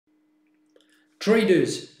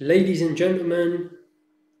Traders, ladies and gentlemen,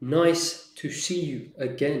 nice to see you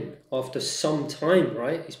again after some time,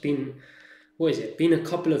 right? It's been, what is it? Been a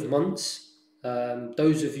couple of months.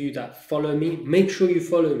 Those of you that follow me, make sure you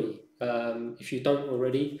follow me if you don't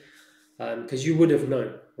already, because you would have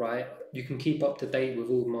known, right? You can keep up to date with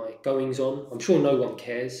all my goings on. I'm sure no one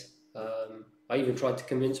cares. I even tried to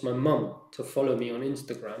convince my mum to follow me on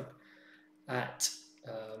Instagram at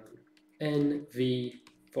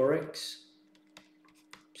NV4X.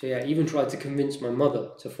 So yeah, I even tried to convince my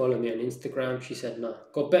mother to follow me on Instagram. She said, no,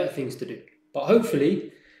 got better things to do. But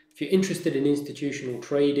hopefully, if you're interested in institutional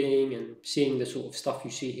trading and seeing the sort of stuff you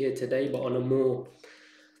see here today, but on a more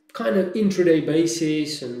kind of intraday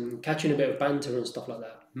basis and catching a bit of banter and stuff like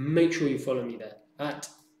that, make sure you follow me there at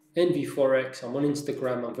NV4X. I'm on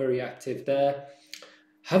Instagram. I'm very active there.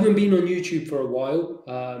 Haven't been on YouTube for a while.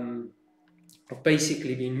 I've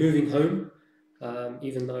basically been moving home,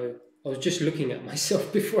 even though I was just looking at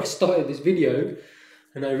myself before I started this video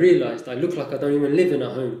and I realized I look like I don't even live in a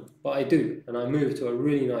home, but I do. And I moved to a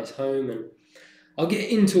really nice home, and I'll get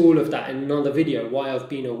into all of that in another video, why I've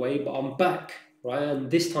been away, but I'm back, right? And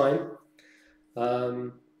this time,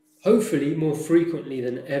 hopefully more frequently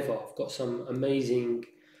than ever. I've got some amazing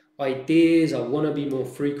ideas. I want to be more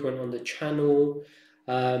frequent on the channel.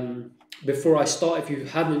 Before I start, if you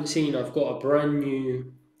haven't seen, I've got a brand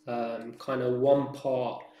new kind of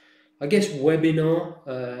one-part, I guess, webinar,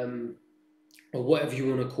 or whatever you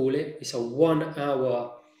want to call it. It's a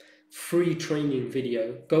 1-hour free training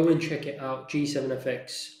video. Go and check it out,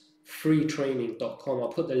 G7FX freetraining.com. I'll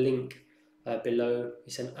put the link below.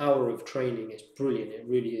 It's an hour of training. It's brilliant. It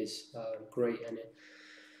really is great. And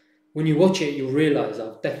when you watch it, you'll realize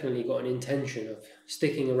I've definitely got an intention of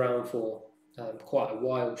sticking around for quite a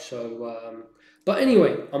while. So, but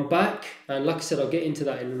anyway, I'm back. And like I said, I'll get into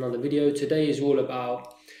that in another video. Today is all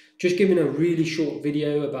about just giving a really short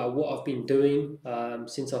video about what I've been doing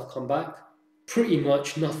since I've come back. Pretty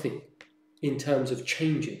much nothing in terms of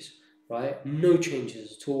changes, right? No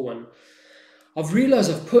changes at all. And I've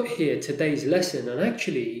realized I've put here today's lesson, and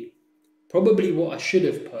actually probably what I should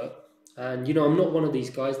have put. And you know, I'm not one of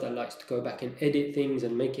these guys that likes to go back and edit things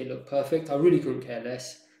and make it look perfect. I really couldn't care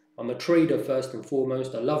less. I'm a trader first and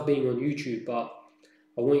foremost. I love being on YouTube, but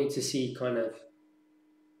I want you to see kind of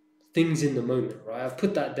things in the moment, right? I've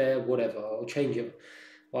put that there, whatever, I'll change it.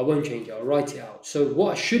 Well, I won't change it, I'll write it out. So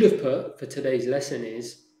what I should have put for today's lesson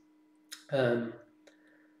is,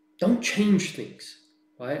 don't change things,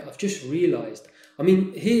 right? I've just realized, I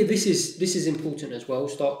mean, here, this is important as well.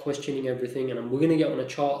 Start questioning everything, and we're going to get on the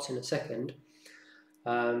charts in a second.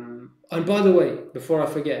 And by the way, before I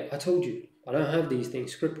forget, I told you, I don't have these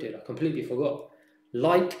things scripted. I completely forgot.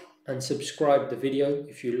 Like and subscribe the video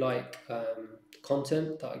if you like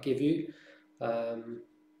content that I give you.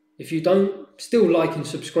 If you don't, still like and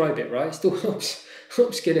subscribe it, right? Still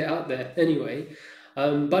helps get it out there anyway.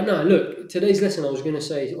 But no, look, today's lesson, I was going to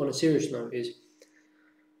say on a serious note, is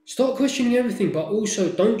start questioning everything, but also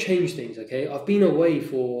don't change things, okay? I've been away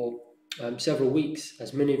for several weeks,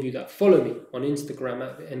 as many of you that follow me on Instagram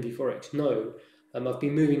at NV4X know. I've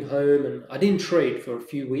been moving home, and I didn't trade for a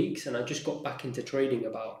few weeks, and I just got back into trading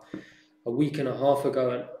about a week and a half ago,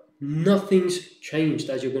 and nothing's changed,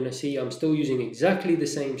 as you're going to see. I'm still using exactly the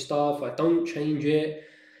same stuff. I don't change it.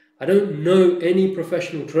 I don't know any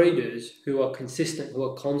professional traders who are consistent, who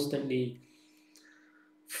are constantly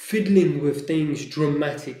fiddling with things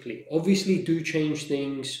dramatically. Obviously, do change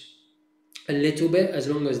things a little bit, as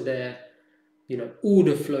long as they're, you know,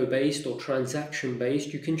 order flow based or transaction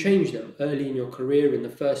based. You can change them early in your career in the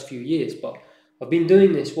first few years. But I've been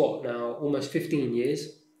doing this, what now, almost 15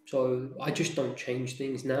 years. So I just don't change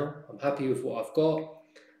things now. I'm happy with what I've got.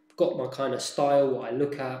 I've got my kind of style, what I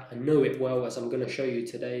look at. I know it well, as I'm going to show you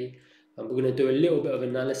today. And we're going to do a little bit of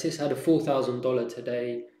analysis. I had a $4,000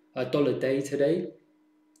 today, dollar day today.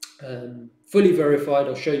 Fully verified.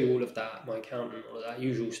 I'll show you all of that, my account and all of that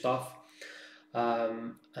usual stuff.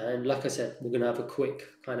 And like I said, we're going to have a quick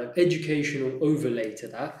kind of educational overlay to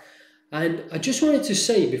that. And I just wanted to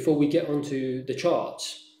say, before we get onto the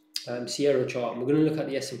charts, Sierra chart, and we're going to look at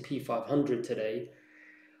the S&P 500 today.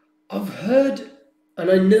 I've heard,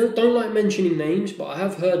 and I don't like mentioning names, but I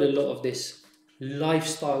have heard a lot of this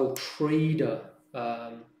lifestyle trader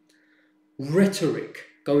rhetoric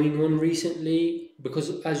going on recently,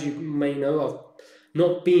 because as you may know, I've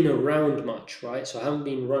not been around much, right? So I haven't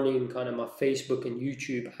been running kind of my Facebook and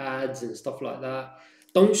YouTube ads and stuff like that.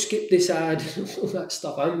 Don't skip this ad, all that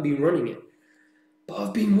stuff. I haven't been running it. But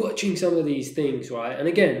I've been watching some of these things, right? And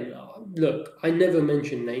again, look, I never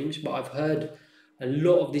mention names, but I've heard a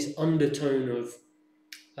lot of this undertone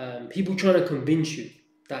of people trying to convince you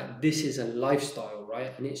that this is a lifestyle,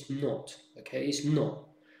 right? And it's not, okay? It's not.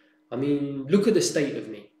 I mean, look at the state of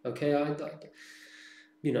me, okay?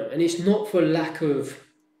 You know, and it's not for lack of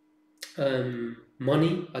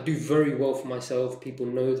money. I do very well for myself. People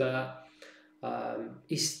know that.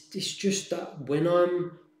 It's just that when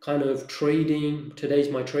I'm kind of trading, today's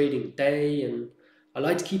my trading day, and I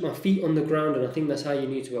like to keep my feet on the ground, and I think that's how you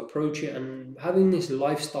need to approach it. And having this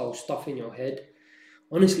lifestyle stuff in your head,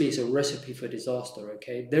 honestly, it's a recipe for disaster,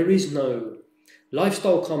 okay? There is no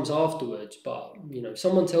lifestyle comes afterwards, but you know,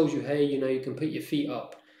 someone tells you, hey, you know, you can put your feet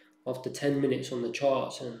up after 10 minutes on the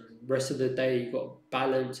charts, and rest of the day you've got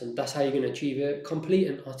balance, and that's how you're going to achieve it. Complete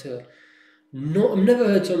and utter. Not, I've never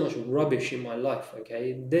heard so much rubbish in my life,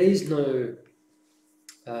 okay? There is no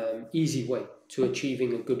easy way to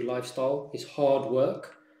achieving a good lifestyle. It's hard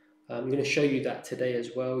work. I'm going to show you that today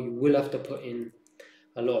as well. You will have to put in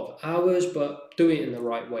a lot of hours, but do it in the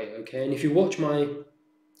right way, okay? And if you watch my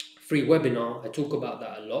free webinar, I talk about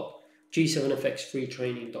that a lot. G7FX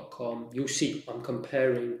freetraining.com. You'll see I'm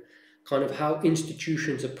comparing kind of how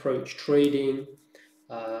institutions approach trading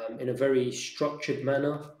in a very structured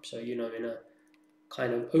manner. So, you know, in a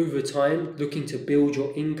kind of over time, looking to build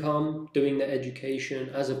your income, doing the education,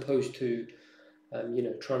 as opposed to, you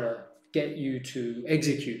know, trying to get you to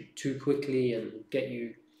execute too quickly and get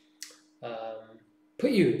you,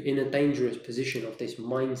 put you in a dangerous position of this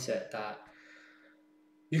mindset that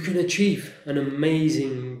you can achieve an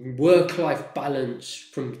amazing work-life balance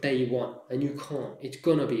from day one, and you can't. It's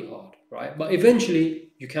gonna be hard, right? But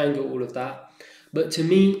eventually you can get all of that. But to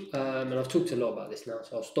me, and I've talked a lot about this now,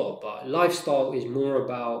 so I'll stop, but lifestyle is more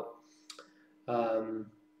about kind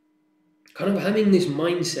of having this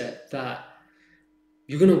mindset that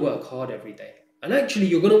you're gonna work hard every day. And actually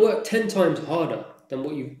you're gonna work 10 times harder than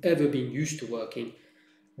what you've ever been used to working.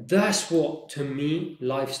 That's what, to me,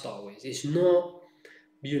 lifestyle is. It's not,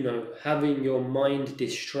 you know, having your mind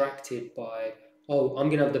distracted by, oh, I'm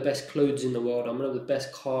gonna have the best clothes in the world, I'm gonna have the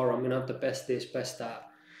best car, I'm gonna have the best this, best that.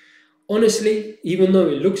 Honestly, even though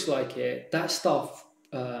it looks like it, that stuff,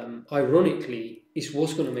 ironically, is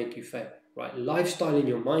what's gonna make you fail, right? Lifestyle in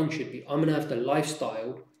your mind should be, I'm gonna have the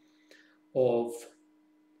lifestyle of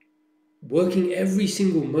working every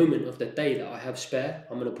single moment of the day that I have spare,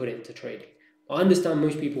 I'm gonna put it into trading. I understand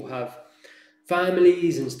most people have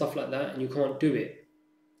families and stuff like that, and you can't do it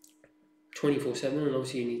 24/7, and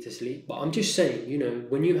obviously you need to sleep. But I'm just saying, you know,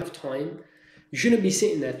 when you have time, you shouldn't be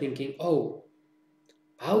sitting there thinking, oh,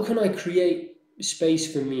 how can I create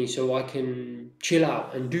space for me so I can chill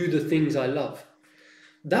out and do the things I love?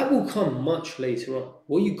 That will come much later on.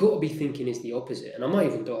 What you got to be thinking is the opposite. And I might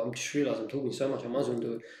even do, I'm just realized I'm talking so much, I might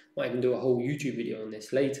even do a whole YouTube video on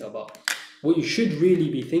this later. But what you should really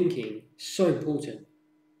be thinking, so important,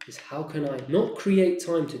 is how can I not create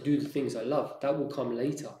time to do the things I love? That will come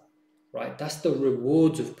later, right? That's the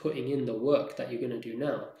rewards of putting in the work that you're going to do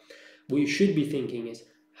now. What you should be thinking is,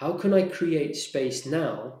 how can I create space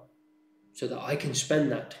now so that I can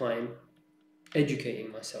spend that time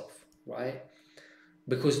educating myself, right?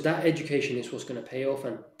 Because that education is what's going to pay off,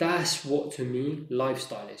 and that's what, to me,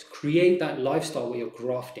 lifestyle is. Create that lifestyle where you're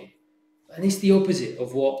grafting. And it's the opposite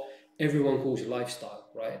of what everyone calls lifestyle,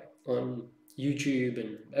 right? On YouTube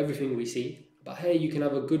and everything we see. But hey, you can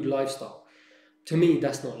have a good lifestyle. To me,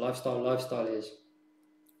 that's not lifestyle. Lifestyle is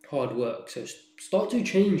hard work. So start to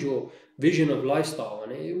change your vision of lifestyle,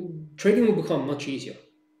 and trading will become much easier,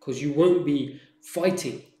 because you won't be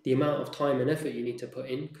fighting the amount of time and effort you need to put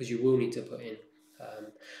in, because you will need to put in.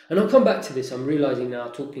 And I'll come back to this. I'm realizing now,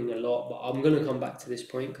 talking a lot, but I'm going to come back to this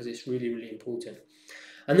point because it's really, really important.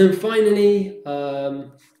 And then finally,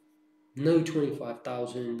 no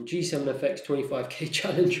 25,000 G7FX 25k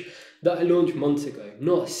challenge that I launched months ago.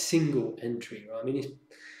 Not a single entry, right? I mean, it's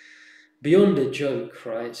beyond a joke,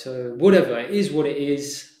 right? So whatever, it is what it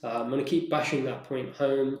is. I'm going to keep bashing that point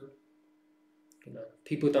home. You know,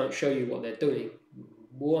 people don't show you what they're doing.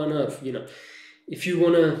 What on earth, you know? If you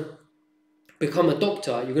want to become a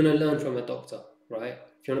doctor, you're going to learn from a doctor, right?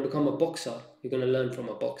 If you want to become a boxer, you're going to learn from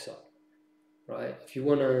a boxer, right? If you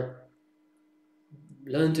want to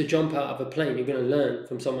learn to jump out of a plane, you're going to learn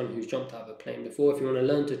from someone who's jumped out of a plane before. If you want to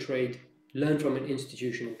learn to trade, learn from an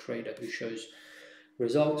institutional trader who shows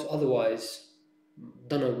results. Otherwise,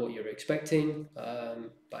 don't know what you're expecting.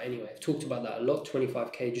 But anyway, I've talked about that a lot.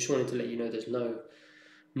 25k. Just wanted to let you know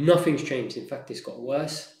nothing's changed. In fact, it's got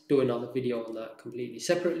worse. Do another video on that completely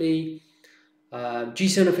separately.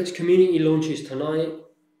 G7FX community launches tonight.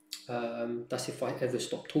 That's if I ever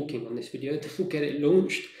stop talking on this video, then we'll get it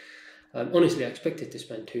launched. Honestly, I expected to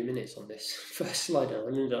spend 2 minutes on this first slide, and I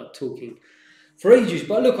ended up talking for ages.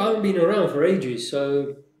 But look, I haven't been around for ages,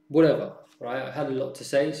 so whatever. right? I had a lot to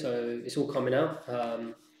say, so it's all coming out.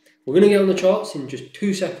 We're going to get on the charts in just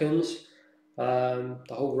 2 seconds. The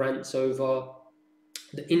whole rant's over.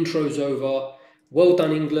 The intro's over. Well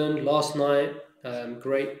done, England, last night.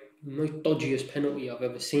 Great. Most dodgiest penalty I've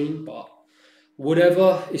ever seen, but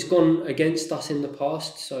whatever. It's gone against us in the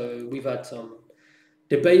past, so we've had some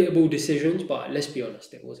debatable decisions, but let's be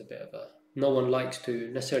honest, it was a bit of a... No one likes to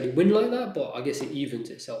necessarily win like that, but I guess it evens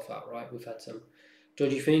itself out, right? We've had some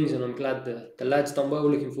dodgy things, and I'm glad the lads done well.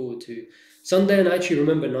 Looking forward to Sunday. And I actually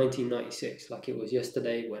remember 1996 like it was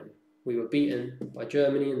yesterday when we were beaten by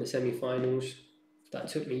Germany in the semi-finals. That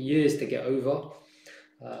took me years to get over.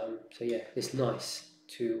 So yeah, it's nice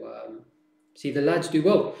to see the lads do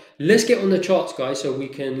well. Let's get on the charts, guys, so we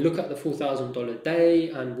can look at the $4,000 day,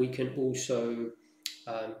 and we can also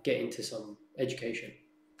get into some education.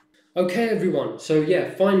 Okay, everyone. So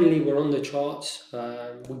yeah, finally we're on the charts.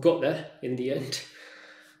 We got there in the end.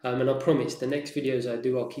 And I promise the next videos I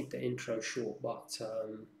do, I'll keep the intro short. But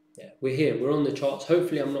yeah, we're here. We're on the charts.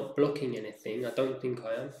 Hopefully I'm not blocking anything. I don't think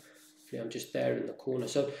I am. Hopefully I'm just there in the corner.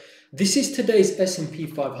 So this is today's S&P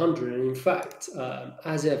 500. And in fact,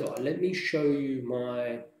 as ever, let me show you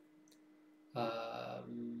my...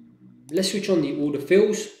 let's switch on the order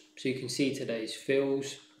fills so you can see today's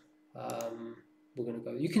fills. We're going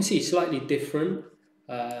to go... You can see slightly different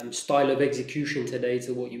style of execution today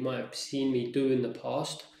to what you might have seen me do in the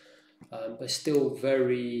past. But still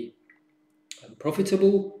very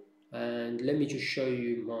profitable. And let me just show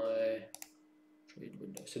you my trade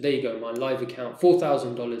window. So there you go, my live account,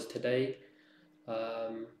 $4,000 today.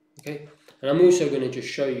 Okay, and I'm also going to just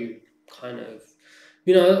show you kind of,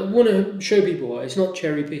 you know, I want to show people it's not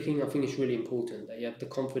cherry picking. I think it's really important that you have the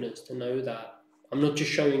confidence to know that I'm not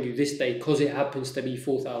just showing you this day because it happens to be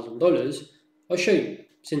 $4,000. I'll show you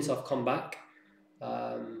since I've come back.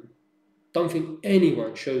 Don't think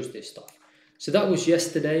anyone shows this stuff. So that was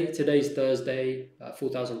yesterday. Today's Thursday,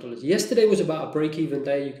 $4,000. Yesterday was about a break-even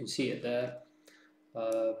day. You can see it there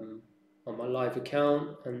on my live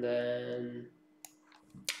account. And then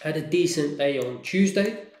had a decent day on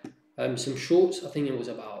Tuesday. Some shorts. I think it was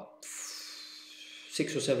about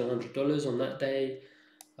 $600 or $700 on that day.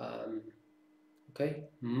 Okay.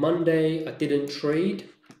 Monday I didn't trade.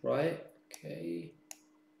 Right. Okay.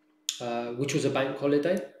 Which was a bank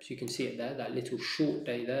holiday, so you can see it there, that little short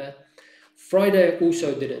day there. Friday I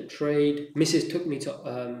also didn't trade. Mrs. took me to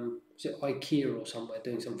was it IKEA or somewhere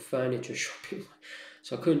doing some furniture shopping,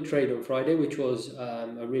 so I couldn't trade on Friday, which was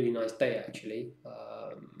a really nice day actually,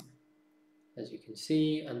 as you can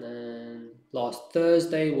see. And then last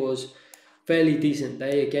Thursday was fairly decent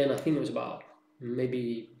day again. I think it was about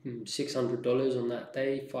maybe $600 on that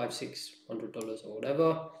day, $500-600 or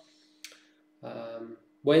whatever.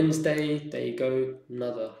 Wednesday, there you go,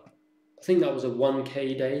 another, I think that was a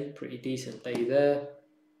 1K day, pretty decent day there.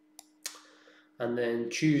 And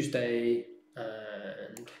then Tuesday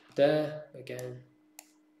and there, again,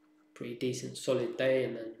 pretty decent, solid day.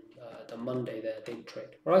 And then the Monday there, didn't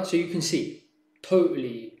trade. All right, so you can see,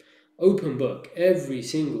 totally open book, every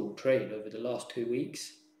single trade over the last 2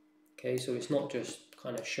 weeks. Okay, so it's not just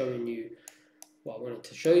kind of showing you what I wanted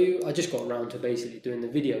to show you. I just got around to basically doing the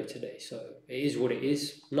video today, so it is what it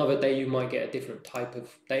is. Another day you might get a different type of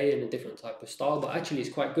day and a different type of style, but actually it's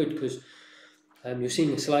quite good because you're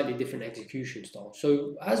seeing a slightly different execution style.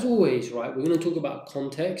 So as always, right, we're going to talk about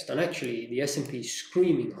context, and actually the S&P is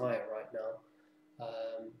screaming higher right now,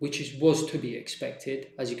 which was to be expected.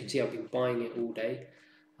 As you can see, I've been buying it all day.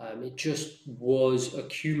 It just was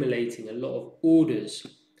accumulating a lot of orders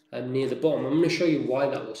near the bottom. I'm going to show you why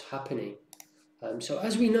that was happening. So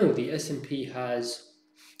as we know, the S&P has,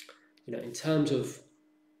 you know, in terms of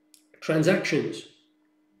transactions,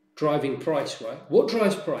 driving price, right? What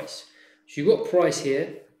drives price? So you've got price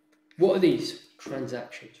here. What are these?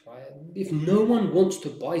 Transactions, right? If no one wants to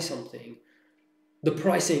buy something, the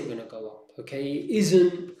price ain't going to go up, okay? It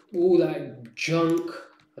isn't all that junk.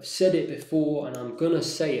 I've said it before, and I'm going to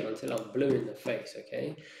say it until I'm blue in the face,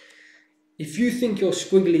 okay? If you think your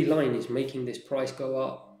squiggly line is making this price go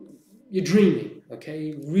up, you're dreaming,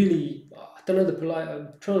 okay? Really, I don't know I'm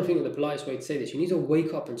trying to think of the politest way to say this. You need to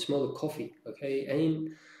wake up and smell the coffee, okay?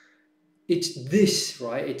 It's this,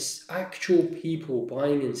 right? It's actual people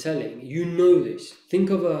buying and selling. You know this. Think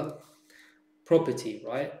of a property,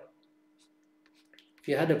 right? If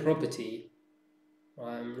you had a property,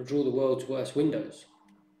 draw the world's worst windows.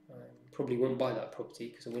 Probably won't buy that property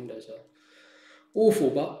because the windows are awful.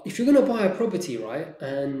 But if you're going to buy a property, right,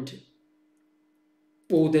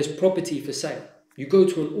 or there's property for sale, you go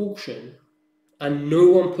to an auction and no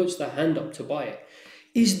one puts their hand up to buy it,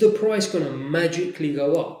 is the price going to magically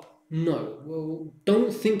go up? No, well,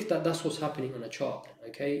 don't think that that's what's happening on a chart,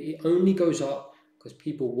 okay? It only goes up because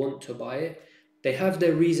people want to buy it. They have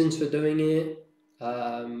their reasons for doing it.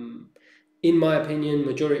 In my opinion,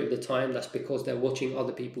 majority of the time, that's because they're watching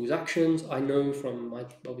other people's actions. I know from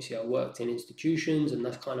obviously I worked in institutions, and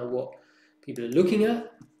that's kind of what people are looking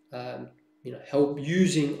at. Help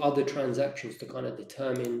using other transactions to kind of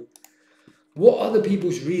determine what other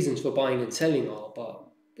people's reasons for buying and selling are, but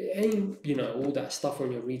it ain't, all that stuff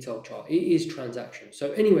on your retail chart. It is transactions.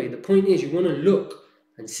 So anyway, the point is you want to look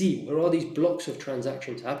and see where are these blocks of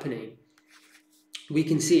transactions happening. We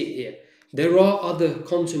can see it here. There are other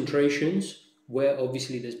concentrations where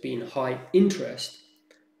obviously there's been high interest,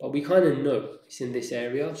 but we kind of know it's in this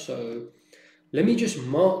area. So let me just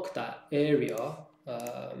mark that area.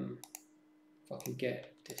 If I can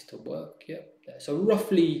get this to work, yep. So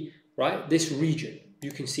roughly, right, this region,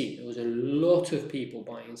 you can see there was a lot of people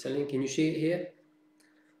buying and selling. Can you see it here?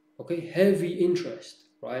 Okay, heavy interest,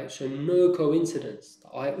 right? So no coincidence that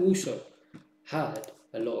I also had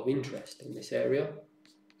a lot of interest in this area.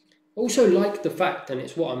 Also like the fact, and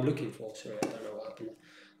it's what I'm looking for, sorry, I don't know what happened there.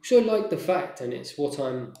 Also like the fact, and it's what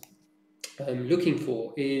I'm looking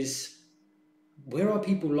for, is where are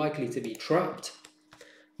people likely to be trapped?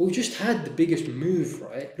 We've just had the biggest move,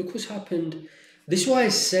 right? Look what's happened. This is why I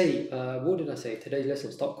say, what did I say? Today's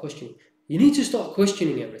lesson, start questioning. You need to start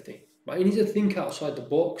questioning everything, right? You need to think outside the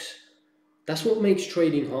box. That's what makes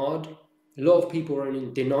trading hard. A lot of people are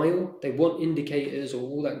in denial. They want indicators or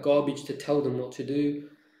all that garbage to tell them what to do.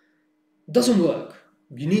 It doesn't work.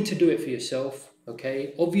 You need to do it for yourself,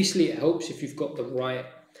 okay? Obviously, it helps if you've got the right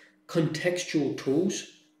contextual tools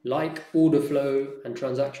like order flow and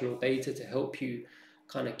transactional data to help you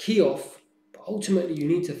kind of key off. But ultimately, you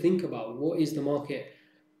need to think about what is the market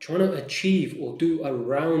trying to achieve or do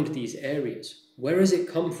around these areas. Where has it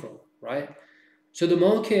come from, right? So the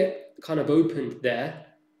market kind of opened there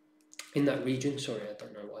in that region. Sorry, I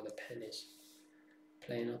don't know why the pen is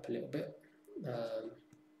playing up a little bit.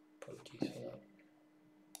 Apologies for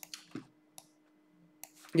that.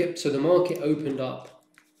 Yep, so the market opened up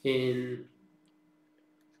in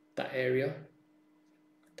that area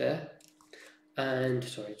there. And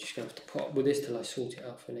sorry, just gonna have to put up with this till I sort it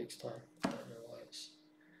out for next time. I don't know why it's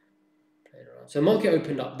playing around. So market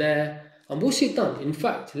opened up there, and what's it done? In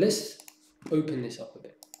fact, let's open this up a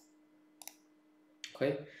bit.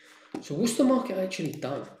 Okay, so what's the market actually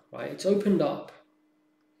done? Right, it's opened up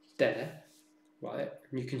there, right,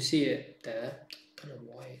 and you can see it there. I don't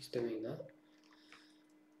know why it's doing that.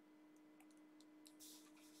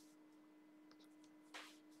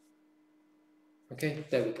 Okay,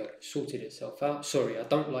 there we go, sorted itself out. Sorry, I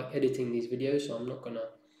don't like editing these videos, so I'm not gonna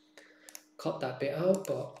cut that bit out,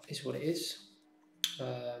 but it's what it is.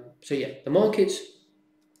 So yeah, the markets.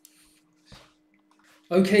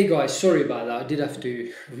 Okay guys, sorry about that. I did have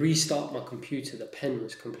to restart my computer. The pen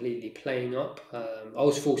was completely playing up. I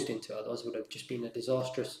was forced into it, otherwise it would have just been a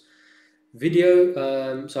disastrous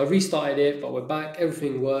video. So I restarted it, but we're back.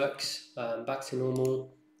 Everything works, back to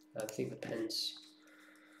normal. I think the pen's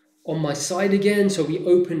on my side again. So we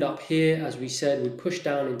opened up here, as we said, we pushed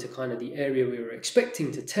down into kind of the area we were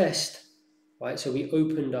expecting to test, right? So we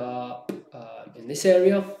opened up in this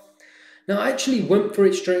area. Now I actually went for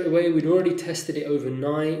it straight away. We'd already tested it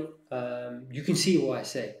overnight. You can see why I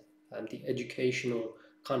say the educational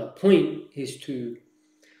kind of point is to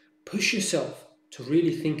push yourself to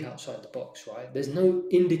really think outside the box, right? There's no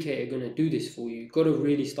indicator going to do this for you. You've got to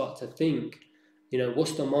really start to think,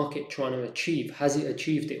 what's the market trying to achieve? Has it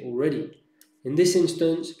achieved it already? In this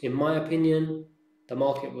instance, in my opinion, the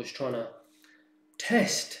market was trying to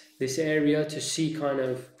test this area to see kind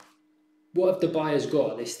of what have the buyers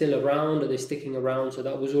got? Are they still around? Are they sticking around? So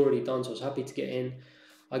that was already done, so I was happy to get in.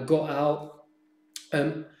 I got out.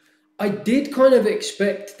 I did kind of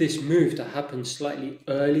expect this move to happen slightly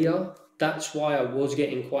earlier. That's why I was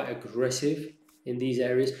getting quite aggressive in these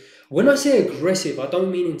areas. When I say aggressive, I don't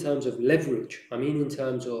mean in terms of leverage. I mean in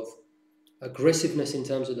terms of aggressiveness in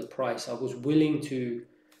terms of the price. I was willing to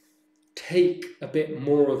take a bit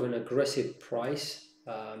more of an aggressive price,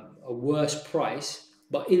 a worse price,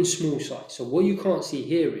 but in small size. So what you can't see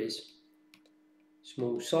here is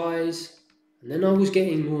small size, and then I was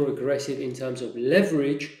getting more aggressive in terms of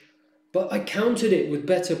leverage, but I countered it with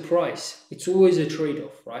better price. It's always a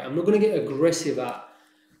trade-off, right? I'm not going to get aggressive at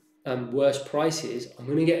worse prices. I'm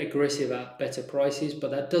going to get aggressive at better prices,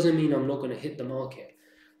 but that doesn't mean I'm not going to hit the market.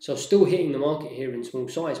 So still hitting the market here in small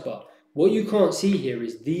size, but what you can't see here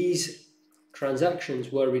is these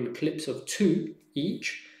transactions were in clips of 2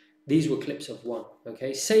 each. These were clips of 1,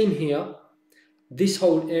 okay? Same here. This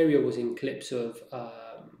whole area was in clips of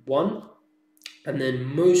 1. And then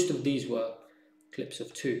most of these were clips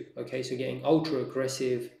of 2. Okay, so getting ultra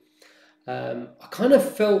aggressive. I kind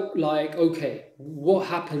of felt like, okay, what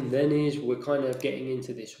happened then is we're kind of getting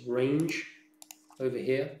into this range over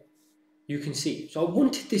here. You can see. So I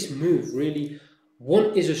wanted this move, really.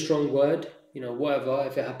 Want is a strong word, you know, whatever.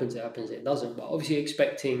 If it happens, it happens. It doesn't. But obviously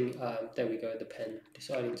expecting, there we go, the pen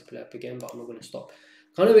deciding to play up again, but I'm not going to stop.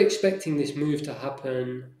 Kind of expecting this move to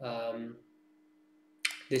happen,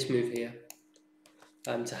 this move here,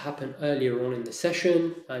 to happen earlier on in the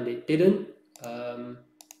session, and it didn't.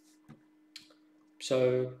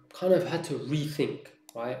 So kind of had to rethink,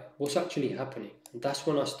 right? What's actually happening? And that's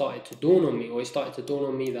when I started to dawn on me, or it started to dawn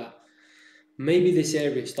on me that maybe this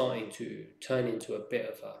area is starting to turn into a bit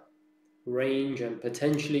of a range, and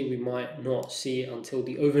potentially we might not see it until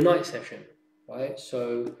the overnight session, right?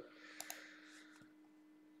 So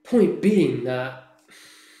point being that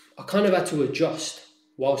I kind of had to adjust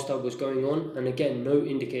whilst that was going on. And again, no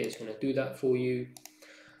indicator is going to do that for you.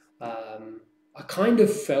 I kind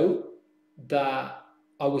of felt that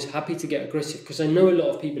I was happy to get aggressive, because I know a lot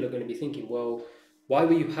of people are going to be thinking, well, why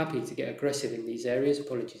were you happy to get aggressive in these areas?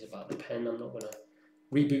 Apologies about the pen, I'm not going to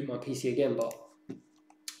reboot my PC again, but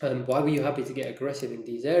why were you happy to get aggressive in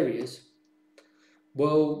these areas?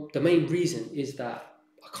 Well, the main reason is that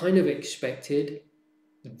I kind of expected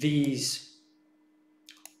these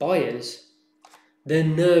buyers, their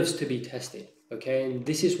nerves to be tested, okay? And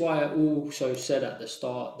this is why I also said at the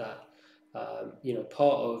start that you know,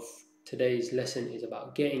 part of today's lesson is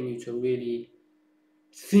about getting you to really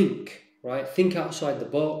think, right? Think outside the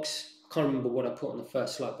box. I can't remember what I put on the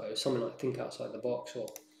first slide, but it was something like think outside the box, or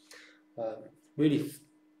really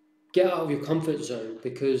get out of your comfort zone,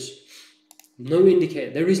 because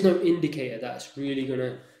there is no indicator that's really going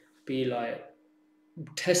to be like,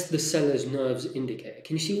 test the seller's nerves indicator.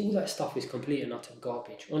 Can you see all that stuff is complete and utter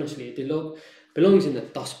garbage? Honestly, it belongs in the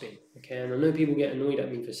dustbin, okay? And I know people get annoyed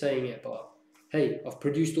at me for saying it, but hey, I've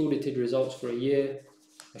produced audited results for a year.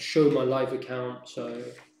 I show my live account, so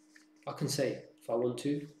I can say it if I want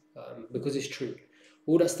to, because it's true.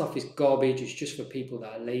 All that stuff is garbage. It's just for people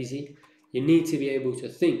that are lazy. You need to be able to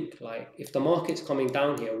think, like, if the market's coming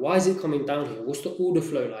down here, why is it coming down here? What's the order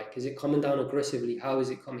flow like? Is it coming down aggressively? How is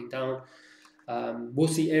it coming down?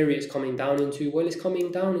 What's the area it's coming down into? Well, it's coming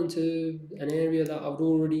down into an area that I've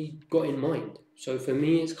already got in mind. So for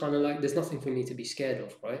me, it's kind of like there's nothing for me to be scared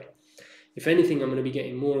of, right? If anything, I'm going to be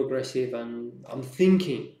getting more aggressive, and I'm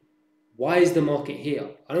thinking, why is the market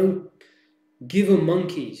here? I don't give a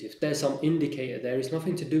monkeys if there's some indicator there. It's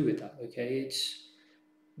nothing to do with that, okay? It's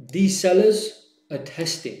these sellers are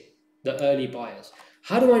testing the early buyers.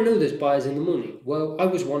 How do I know there's buyers in the morning? Well, I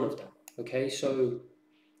was one of them, okay? So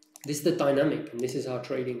this is the dynamic, and this is how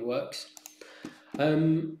trading works.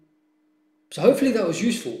 So hopefully that was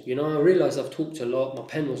useful. You know, I realized I've talked a lot, my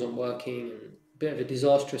pen wasn't working, and a bit of a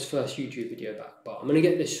disastrous first YouTube video back, but I'm going to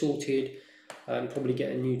get this sorted, probably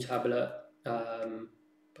get a new tablet.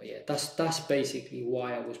 But yeah, that's basically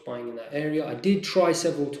why I was buying in that area. I did try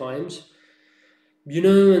several times, you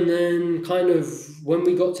know, and then kind of when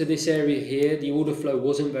we got to this area here, the order flow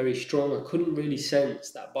wasn't very strong. I couldn't really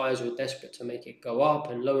sense that buyers were desperate to make it go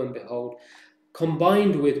up, and lo and behold,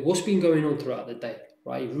 combined with what's been going on throughout the day,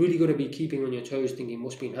 right? You've really got to be keeping on your toes, thinking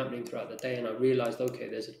what's been happening throughout the day. And I realized, okay,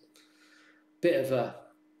 there's a bit of a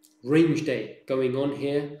range day going on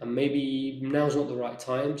here, and maybe now's not the right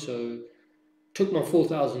time. So took my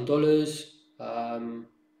 $4,000.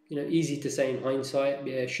 You know, easy to say in hindsight,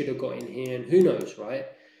 yeah, should have got in here, and who knows, right?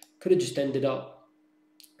 Could have just ended up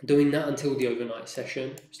doing that until the overnight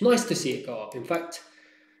session. It's nice to see it go up. In fact,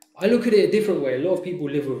 I look at it a different way. A lot of people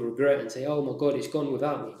live with regret and say, oh my God, it's gone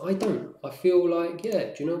without me. I don't. I feel like,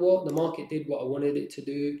 yeah, do you know what? The market did what I wanted it to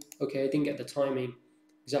do. Okay, I didn't get the timing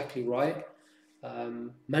exactly right.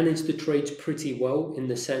 Managed the trades pretty well, in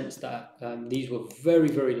the sense that these were very,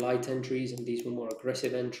 very light entries, and these were more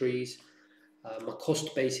aggressive entries. My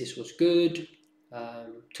cost basis was good.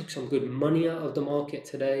 Took some good money out of the market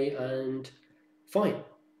today, and fine.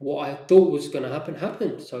 What I thought was going to happen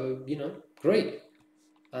happened. So, you know, great.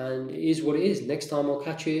 And it is what it is. Next time I'll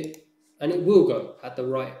catch it, and it will go at the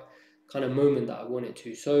right kind of moment that I want it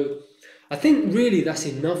to. So I think really that's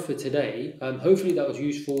enough for today. Hopefully that was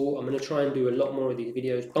useful. I'm going to try and do a lot more of these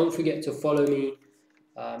videos. Don't forget to follow me,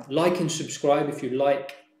 like and subscribe if you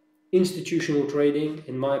like institutional trading.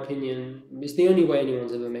 In my opinion, it's the only way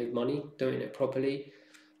anyone's ever made money, doing it properly.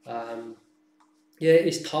 Yeah,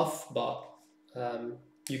 it's tough, but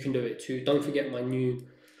you can do it too. Don't forget my new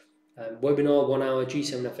webinar, 1 hour,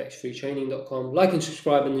 G7FX freetraining.com. Like and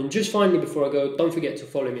subscribe, and then just finally before I go, don't forget to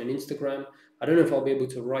follow me on Instagram. I don't know if I'll be able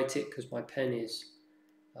to write it because my pen is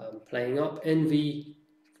playing up. Envy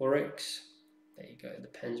Forex, there you go, the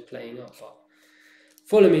pen's playing up. But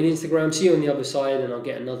follow me on Instagram, see you on the other side, and I'll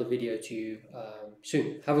get another video to you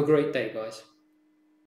soon. Have a great day, guys.